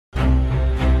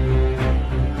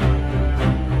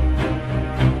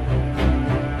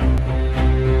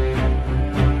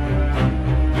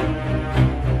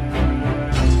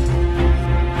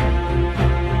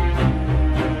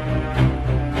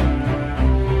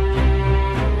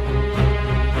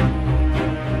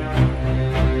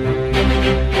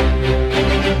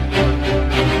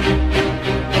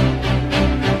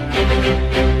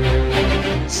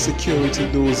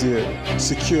Dossier,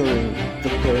 securing the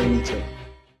perimeter.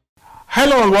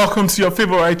 Hello and welcome to your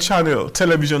favorite channel,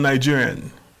 Television Nigerian.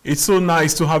 It's so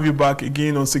nice to have you back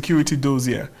again on Security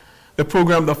Dossier, the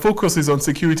program that focuses on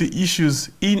security issues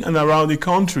in and around the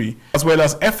country, as well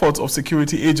as efforts of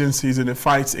security agencies in the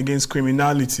fight against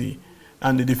criminality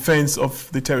and the defense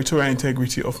of the territorial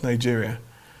integrity of Nigeria.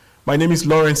 My name is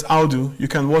Lawrence Audu. You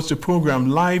can watch the program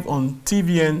live on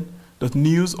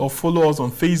tvn.news or follow us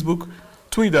on Facebook,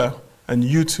 Twitter, and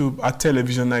YouTube at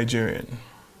Television Nigerian.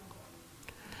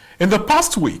 In the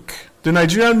past week, the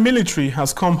Nigerian military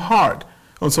has come hard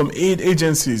on some aid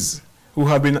agencies who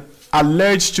have been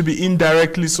alleged to be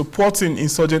indirectly supporting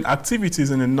insurgent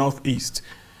activities in the Northeast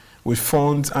with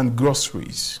funds and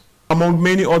groceries. Among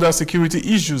many other security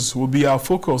issues will be our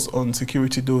focus on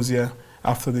Security Dossier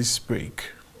after this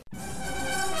break.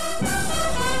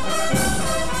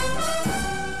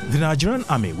 The Nigerian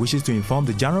Army wishes to inform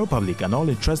the general public and all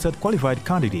interested qualified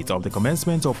candidates of the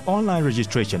commencement of online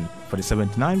registration for the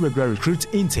 79 regular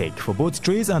recruit intake for both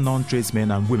trades and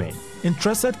non-tradesmen and women.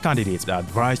 Interested candidates are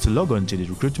advised to log on to the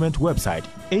recruitment website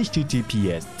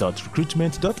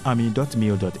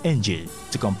https://recruitment.army.mil.ng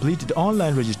to complete the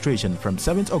online registration from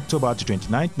 7th October to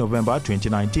 29th November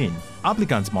 2019.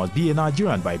 Applicants must be a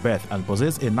Nigerian by birth and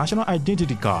possess a national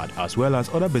identity card as well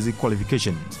as other basic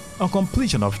qualifications. On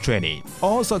completion of training,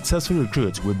 all successful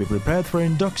recruits will be prepared for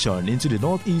induction into the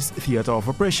Northeast Theatre of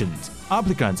Operations.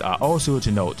 Applicants are also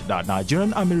to note that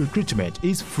Nigerian Army recruitment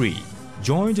is free.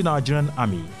 Join the Nigerian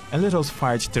Army and let us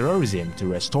fight terrorism to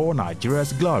restore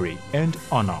Nigeria's glory and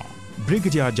honor.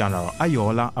 Brigadier General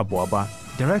Ayola Abuaba,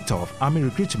 Director of Army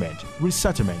Recruitment,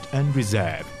 Resettlement and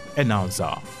Reserve,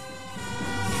 Announcer.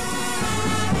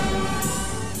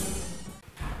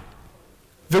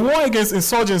 The war against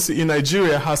insurgency in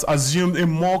Nigeria has assumed a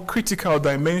more critical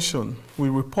dimension, with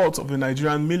reports of the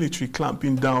Nigerian military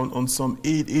clamping down on some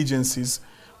aid agencies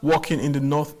working in the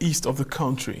northeast of the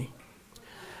country.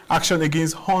 Action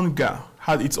against hunger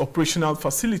had its operational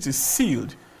facilities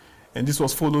sealed, and this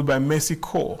was followed by Mercy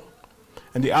Corps.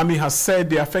 And the Army has said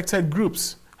the affected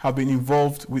groups have been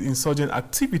involved with insurgent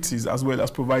activities as well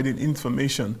as providing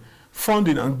information,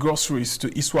 funding and groceries to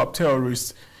ISWAP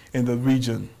terrorists in the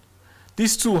region.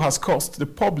 This too has caused the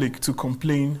public to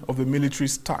complain of the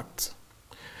military's tact.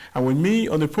 And with me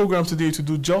on the program today to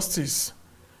do justice,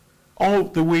 all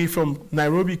the way from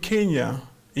Nairobi, Kenya,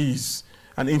 is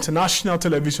an international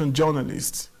television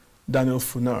journalist, Daniel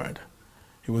Funard.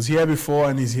 He was here before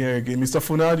and he's here again. Mr.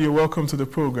 Funard, you're welcome to the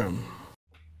program.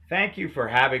 Thank you for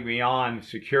having me on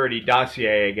Security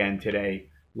Dossier again today.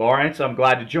 Lawrence, I'm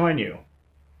glad to join you.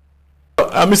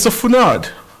 Mr.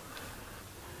 Funard,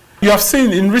 you have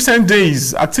seen in recent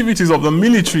days activities of the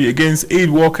military against aid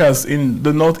workers in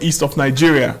the northeast of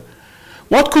Nigeria.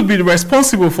 What could be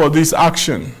responsible for this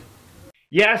action?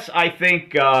 Yes, I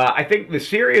think the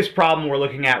serious problem we're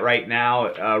looking at right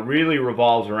now really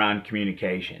revolves around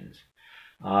communications.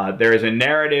 There is a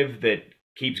narrative that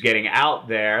keeps getting out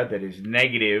there that is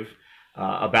negative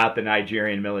about the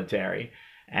Nigerian military,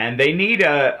 and they need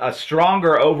a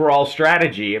stronger overall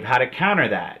strategy of how to counter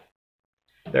that.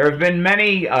 There have been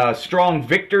many strong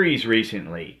victories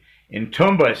recently. In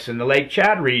Tumbas, in the Lake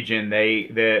Chad region,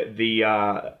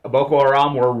 the Boko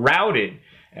Haram were routed,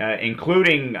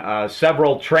 including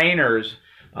several trainers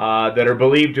that are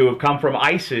believed to have come from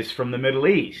ISIS from the Middle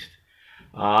East.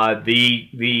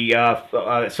 The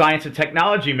Science and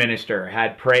Technology Minister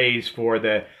had praise for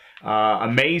the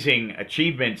amazing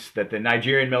achievements that the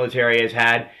Nigerian military has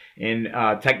had in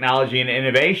technology and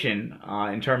innovation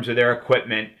in terms of their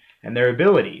equipment and their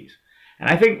abilities. And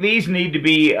I think these need to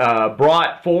be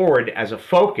brought forward as a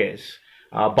focus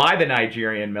by the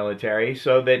Nigerian military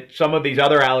so that some of these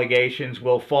other allegations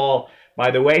will fall by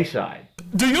the wayside.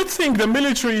 Do you think the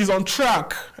military is on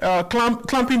track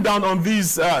clamping down on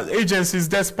these agencies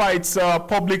despite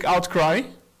public outcry?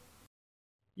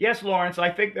 Yes, Lawrence, I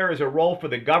think there is a role for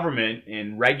the government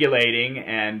in regulating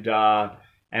and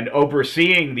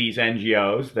overseeing these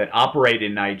NGOs that operate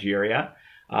in Nigeria.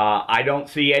 I don't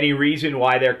see any reason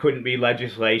why there couldn't be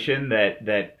legislation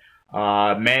that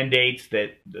mandates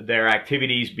that their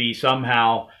activities be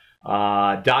somehow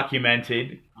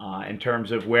documented in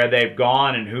terms of where they've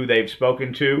gone and who they've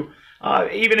spoken to,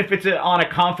 even if it's on a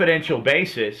confidential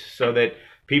basis, so that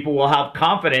people will have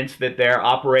confidence that they're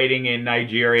operating in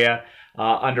Nigeria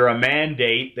under a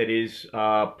mandate that is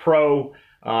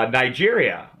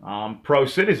pro-Nigeria,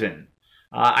 pro-citizen.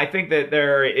 I think that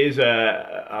there is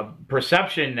a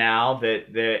perception now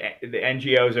that the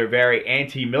NGOs are very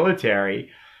anti-military,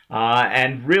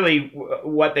 And really,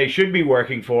 what they should be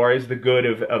working for is the good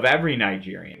of every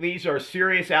Nigerian. These are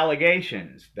serious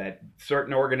allegations that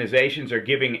certain organizations are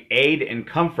giving aid and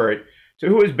comfort to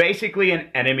who is basically an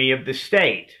enemy of the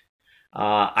state.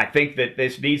 I think that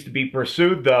this needs to be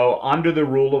pursued, though, under the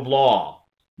rule of law.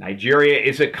 Nigeria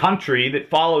is a country that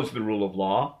follows the rule of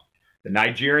law. The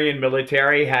Nigerian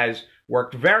military has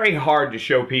worked very hard to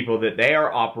show people that they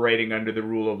are operating under the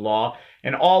rule of law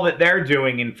and all that they're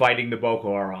doing in fighting the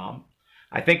Boko Haram.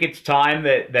 I think it's time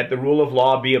that the rule of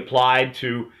law be applied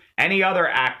to any other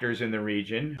actors in the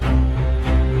region.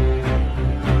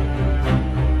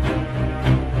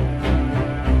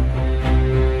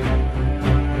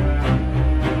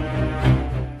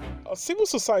 A civil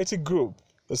society group,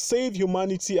 the Save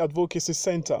Humanity Advocacy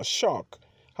Center, SHARC,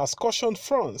 has cautioned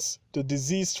France to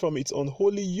desist from its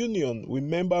unholy union with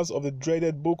members of the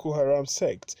dreaded Boko Haram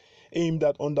sect aimed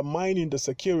at undermining the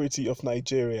security of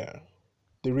Nigeria.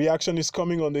 The reaction is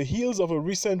coming on the heels of a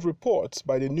recent report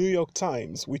by the New York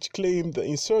Times which claimed the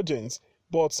insurgents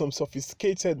bought some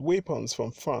sophisticated weapons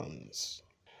from France.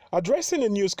 Addressing a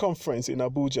news conference in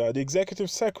Abuja, the Executive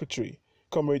Secretary,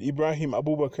 Comrade Ibrahim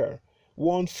Abubakar,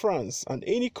 warned France and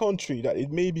any country that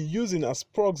it may be using as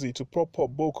proxy to prop up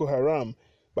Boko Haram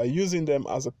by using them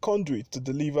as a conduit to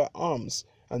deliver arms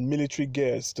and military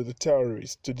gears to the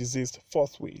terrorists to desist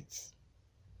forthwith.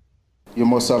 You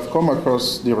must have come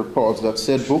across the reports that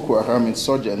said Boko Haram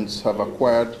insurgents have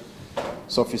acquired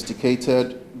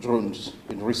sophisticated drones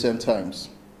in recent times.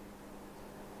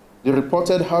 The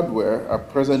reported hardware are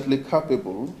presently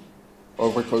capable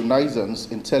of reconnaissance,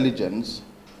 intelligence,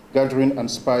 gathering, and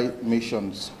spy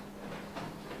missions.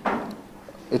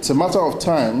 It's a matter of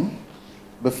time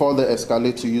before they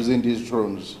escalate to using these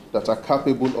drones that are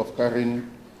capable of carrying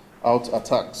out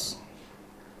attacks.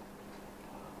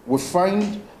 We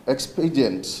find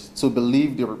expedient to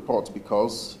believe the report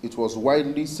because it was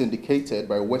widely syndicated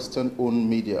by Western-owned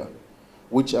media,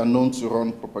 which are known to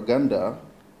run propaganda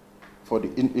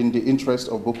in the interest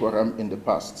of Boko Haram in the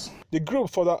past. The group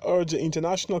further urged the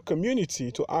international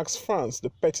community to ask France the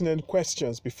pertinent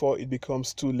questions before it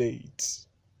becomes too late.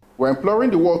 We're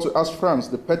imploring the world to ask France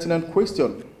the pertinent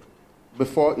question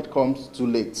before it comes too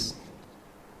late.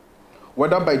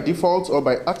 Whether by default or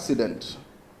by accident,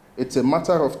 it's a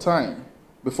matter of time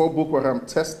before Boko Haram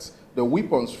tests the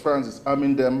weapons France is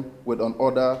arming them with on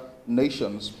other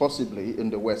nations, possibly in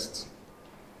the West.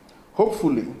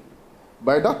 Hopefully,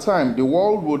 by that time, the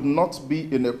world would not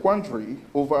be in a quandary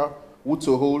over who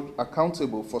to hold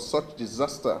accountable for such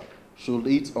disaster should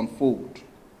it unfold.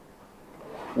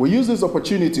 We use this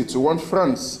opportunity to warn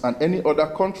France and any other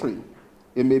country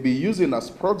it may be using as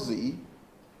proxy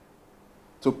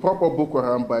to prop up Boko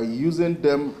Haram by using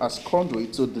them as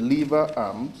conduit to deliver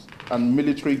arms and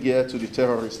military gear to the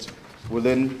terrorists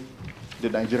within the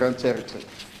Nigerian territory.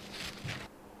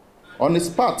 On its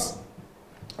part,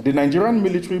 the Nigerian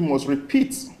military must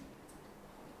repeat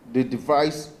the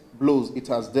device blows it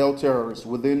has dealt terrorists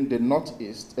within the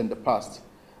Northeast in the past.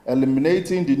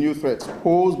 Eliminating the new threats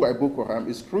posed by Boko Haram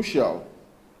is crucial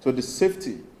to the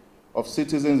safety of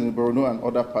citizens in Borno and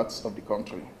other parts of the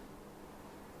country.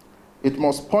 It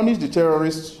must punish the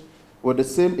terrorists with the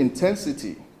same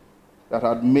intensity that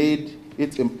had made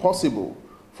it impossible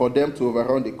for them to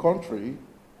overrun the country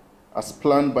as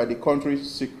planned by the country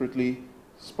secretly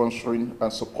sponsoring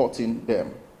and supporting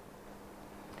them.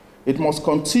 It must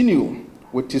continue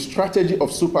with the strategy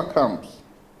of super camps,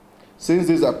 since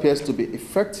this appears to be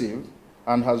effective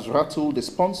and has rattled the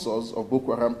sponsors of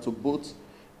Boko Haram to both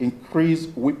increase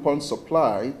weapon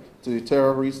supply to the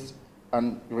terrorists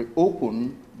and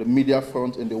reopen the media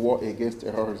front in the war against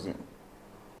terrorism.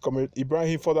 Comrade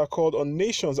Ibrahim further called on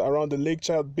nations around the Lake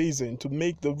Chad Basin to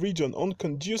make the region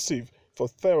unconducive for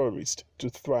terrorists to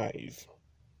thrive.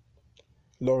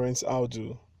 Lawrence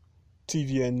Audu,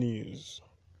 TVN News.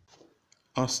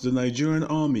 As the Nigerian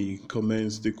Army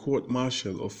commenced the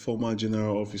court-martial of former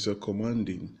General Officer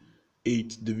commanding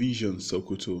 8th Division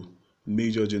Sokoto,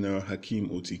 Major General Hakeem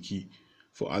Otiki,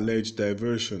 for alleged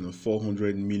diversion of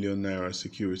 400 million naira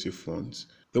security funds,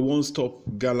 the one-stop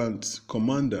gallant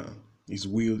commander is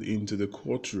wheeled into the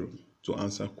courtroom to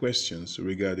answer questions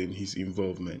regarding his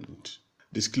involvement.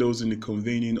 Disclosing the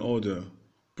convening order,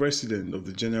 President of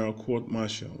the General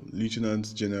Court-Martial,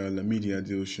 Lieutenant General Lamidi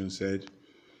Adeosun, said,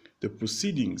 "The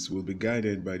proceedings will be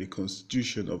guided by the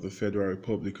Constitution of the Federal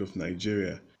Republic of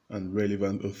Nigeria and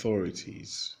relevant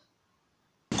authorities."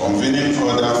 Convening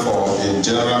order for a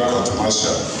General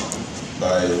Court-Martial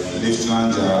by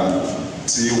Lieutenant General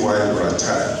T.Y.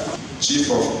 Bratai,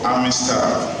 Chief of Army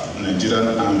Staff,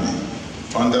 Nigerian Army,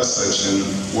 under Section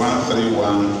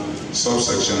 131,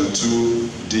 subsection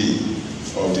 2D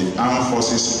of the Armed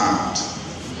Forces Act,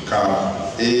 Cap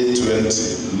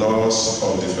A20, Laws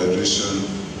of the Federation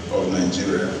of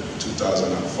Nigeria,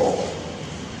 2004.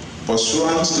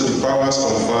 Pursuant to the powers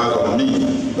conferred on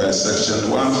me by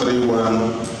Section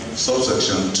 131,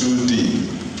 subsection 2D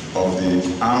of the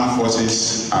Armed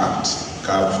Forces Act,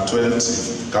 Cap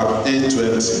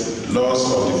A20, Laws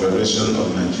of the Federation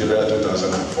of Nigeria,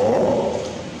 2004,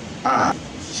 I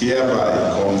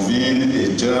hereby convene a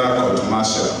General Court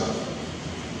Martial.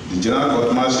 The General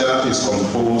Court Martial is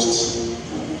composed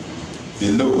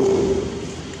below.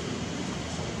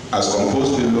 As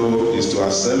composed below is to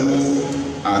assemble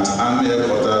at Army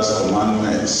Headquarters Command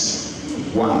Mess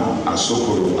 1,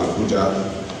 Asokoro, Abuja,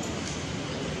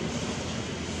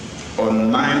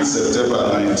 on 9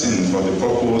 September 19 for the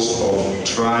purpose of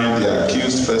trying the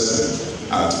accused person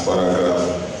at paragraph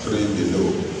 3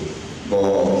 below. But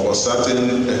for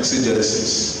certain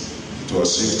exigencies, it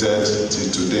was shifted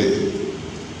till today,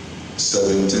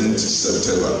 17th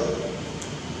September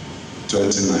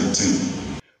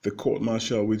 2019. The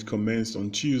court-martial, which commenced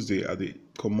on Tuesday at the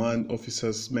Command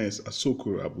Officers' Mess at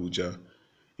Asokoro, Abuja,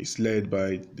 is led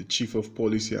by the Chief of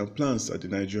Policy and Plans at the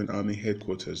Nigerian Army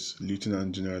Headquarters,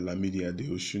 Lieutenant General Lamidi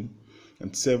Adeosun,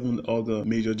 and 7 other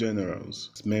Major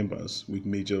Generals as members with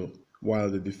Major,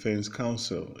 while the Defense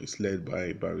Council is led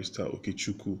by Barrister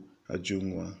Okechukwu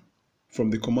Ajunwa. From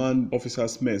the Command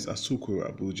Officers' Mess at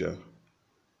Asokoro, Abuja,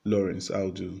 Lawrence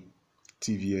Audu,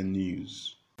 TVN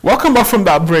News. Welcome back from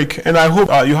that break, and I hope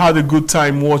you had a good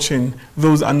time watching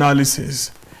those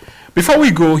analyses. Before we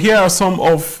go, here are some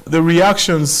of the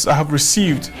reactions I have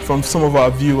received from some of our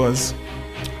viewers.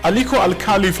 Aliko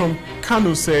Alkali from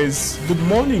Kano says, "Good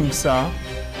morning, sir.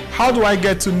 How do I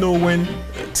get to know when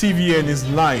TVN is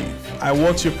live? I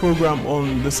watched your program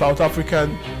on the South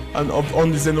African and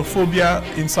on the xenophobia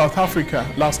in South Africa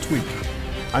last week,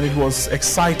 and it was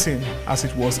exciting as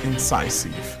it was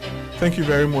incisive." Thank you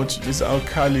very much, Mr.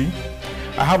 Alkali.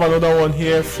 I have another one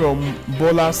here from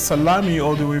Bola Salami,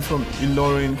 all the way from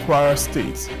Ilorin, Kwara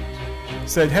State.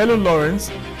 Said, "Hello Lawrence,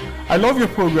 I love your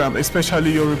program,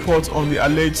 especially your report on the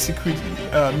alleged secret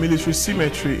military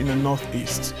cemetery in the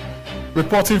Northeast.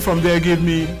 Reporting from there gave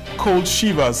me cold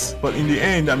shivers, but in the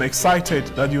end I'm excited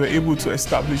that you were able to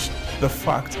establish the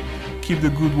fact. Keep the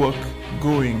good work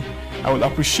going. I would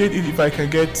appreciate it if I can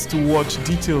get to watch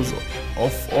details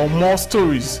of or more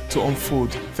stories to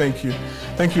unfold. Thank you."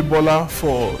 Thank you, Bola,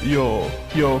 for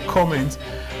your comment.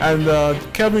 And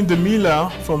Kevin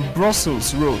Demila from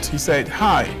Brussels wrote, he said,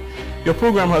 "Hi, your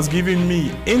program has given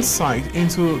me insight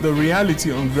into the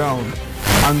reality on ground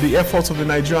and the efforts of the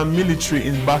Nigerian military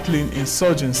in battling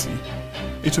insurgency.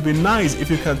 It would be nice if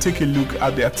you can take a look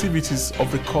at the activities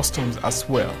of the customs as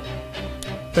well."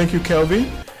 Thank you,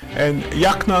 Kelvin. And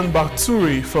Yaknan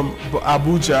Baturi from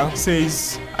Abuja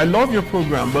says, "I love your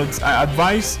program, but I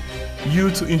advise you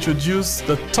to introduce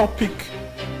the topic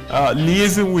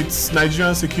liaising with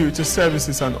Nigerian security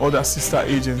services and other sister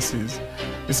agencies."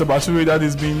 Mr. Baturi, that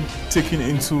is being taken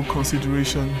into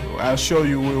consideration. I assure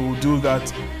you we will do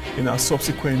that in a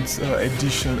subsequent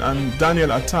edition. And Daniel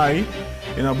Atai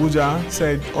in Abuja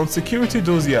said, "On security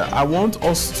dossier, I want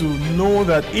us to know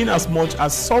that in as much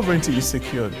as sovereignty is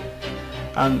secured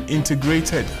and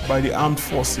integrated by the armed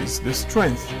forces, the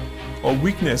strength or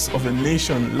weakness of a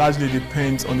nation largely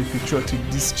depends on the patriotic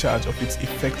discharge of its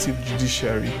effective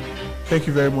judiciary." Thank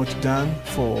you very much, Dan,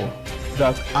 for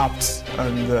that apt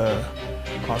and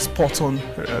spot-on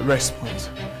response.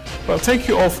 Well, thank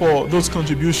you all for those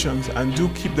contributions, and do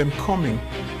keep them coming.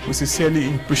 We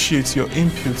sincerely appreciate your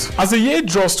input. As the year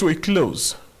draws to a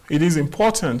close, it is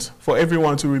important for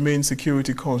everyone to remain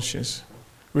security conscious.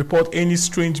 Report any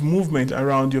strange movement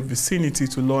around your vicinity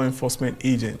to law enforcement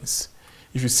agents.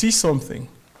 If you see something,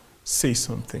 say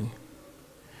something.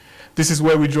 This is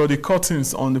where we draw the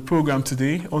curtains on the program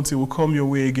today, until we come your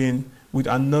way again with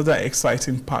another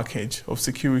exciting package of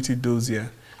security dossier.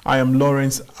 I am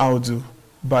Lawrence Audu.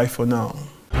 Bye for now.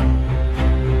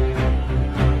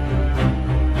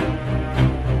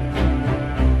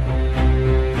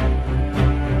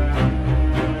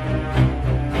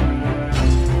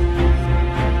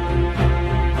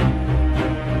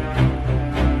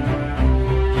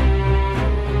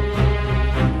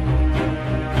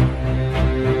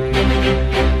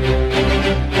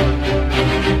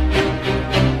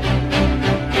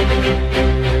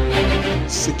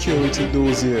 Security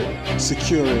dossier,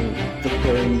 securing the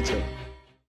perimeter.